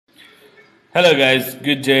Hello guys,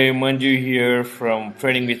 good day. Manju here from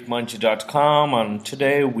tradingwithmanju.com, and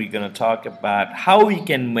today we're gonna talk about how we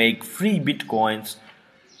can make free bitcoins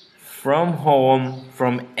from home,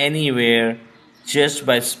 from anywhere, just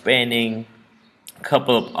by spending a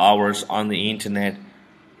couple of hours on the internet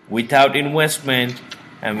without investment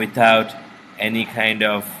and without any kind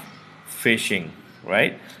of phishing,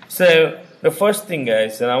 right? So the first thing,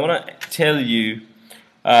 guys, and I want to tell you,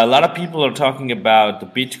 a lot of people are talking about the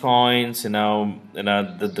bitcoins,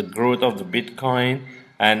 the growth of the bitcoin,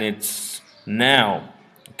 and it's now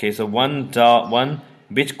okay. So one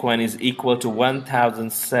bitcoin is equal to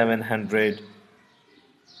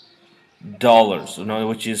 $1,700,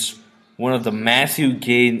 which is one of the massive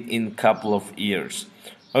gain in couple of years.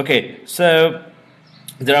 Okay, so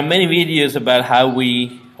there are many videos about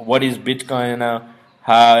what is Bitcoin now,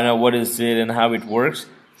 how what is it and how it works.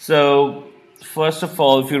 So first of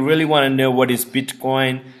all, if you really want to know what is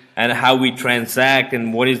Bitcoin and how we transact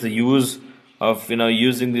and what is the use of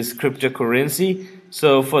using this cryptocurrency,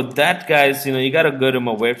 so for that, guys, you gotta go to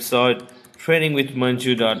my website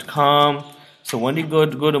tradingwithmanju.com. So when you go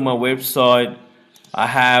to my website, I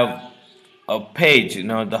have a page,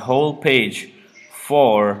 the whole page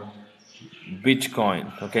for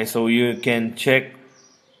Bitcoin. Okay, so you can check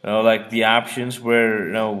like the options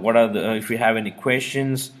where what are the if you have any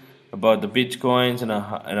questions about the bitcoins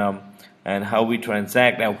and how we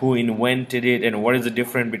transact and who invented it and what is the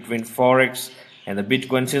difference between forex and the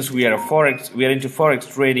Bitcoin. Since we are into forex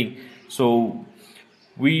trading, so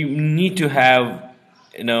we need to have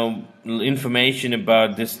information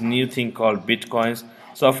about this new thing called bitcoins.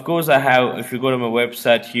 So of course I have, if you go to my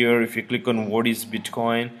website here, if you click on what is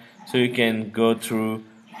Bitcoin, so you can go through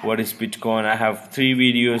what is Bitcoin. I have 3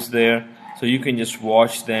 videos there, so you can just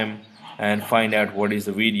watch them and find out what is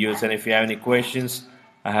the videos. And if you have any questions,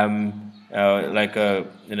 I have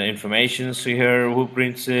information here, who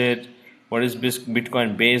prints it, what is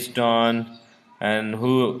Bitcoin based on, and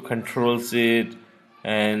who controls it,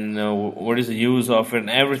 and what is the use of it, and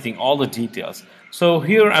everything, all the details. So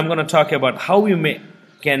here I'm going to talk about how we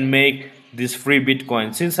can make this free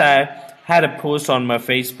Bitcoin. Since I had a post on my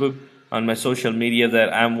Facebook, on my social media,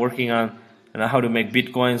 that I'm working on how to make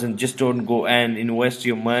bitcoins, and just don't go and invest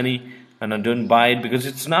your money and don't buy it because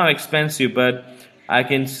it's now expensive. But I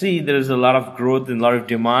can see there is a lot of growth and a lot of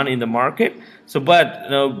demand in the market. So but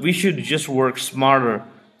we should just work smarter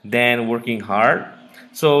than working hard.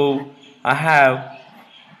 So I have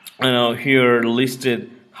here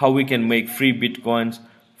listed how we can make free bitcoins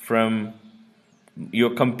from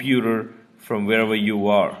your computer, from wherever you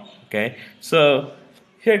are. Okay, so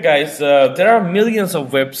here, guys, there are millions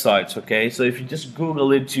of websites. Okay, so if you just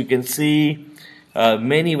Google it, you can see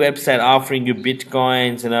many websites offering you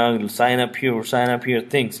bitcoins, sign up here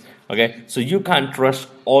things. Okay, so you can't trust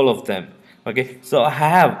all of them. Okay, so I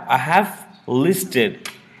have listed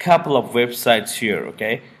couple of websites here.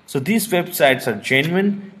 Okay, so these websites are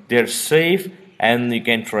genuine, they're safe, and you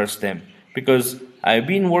can trust them because I've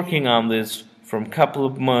been working on this from couple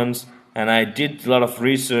of months, and I did a lot of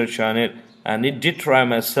research on it, and it did try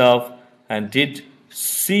myself, and did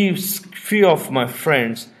see few of my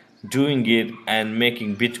friends doing it and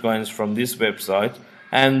making bitcoins from this website,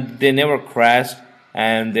 and they never crashed,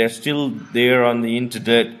 and they're still there on the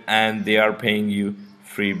internet, and they are paying you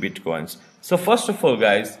free bitcoins. So first of all,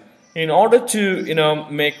 guys, in order to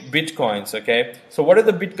make bitcoins, okay, so what are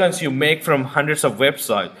the bitcoins you make from hundreds of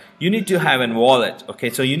websites? You need to have a wallet. Okay,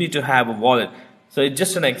 so you need to have a wallet. So it's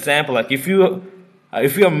just an example, like if you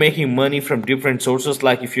are making money from different sources,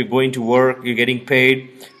 like if you're going to work, you're getting paid,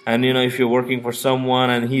 and if you're working for someone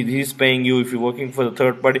and he's paying you, if you're working for the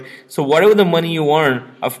third party, so whatever the money you earn,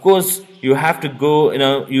 of course you have to go,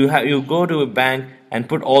 you go to a bank and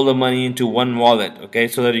put all the money into one wallet, okay,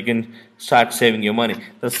 so that you can start saving your money.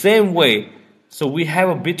 The same way, so we have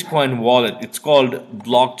a Bitcoin wallet. It's called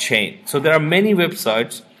blockchain. So there are many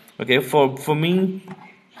websites. Okay, for me,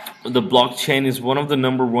 the blockchain is one of the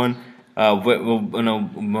number one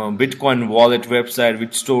Bitcoin wallet website,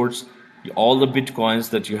 which stores all the bitcoins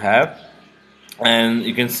that you have. And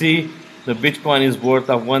you can see the Bitcoin is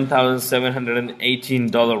worth of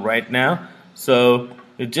 $1,718 right now. So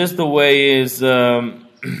it's just the way is you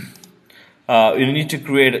need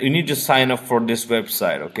to sign up for this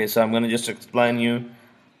website. Okay, so I'm gonna just explain you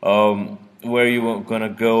where you are gonna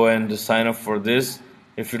go and sign up for this.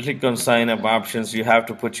 If you click on sign up options, you have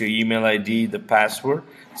to put your email ID, the password.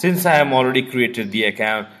 Since I am already created the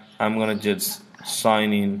account, I'm gonna just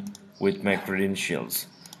sign in with my credentials.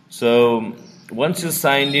 So once you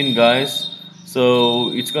signed in, guys,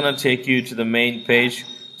 so it's gonna take you to the main page.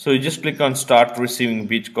 So you just click on start receiving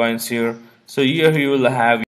bitcoins here. So here you will have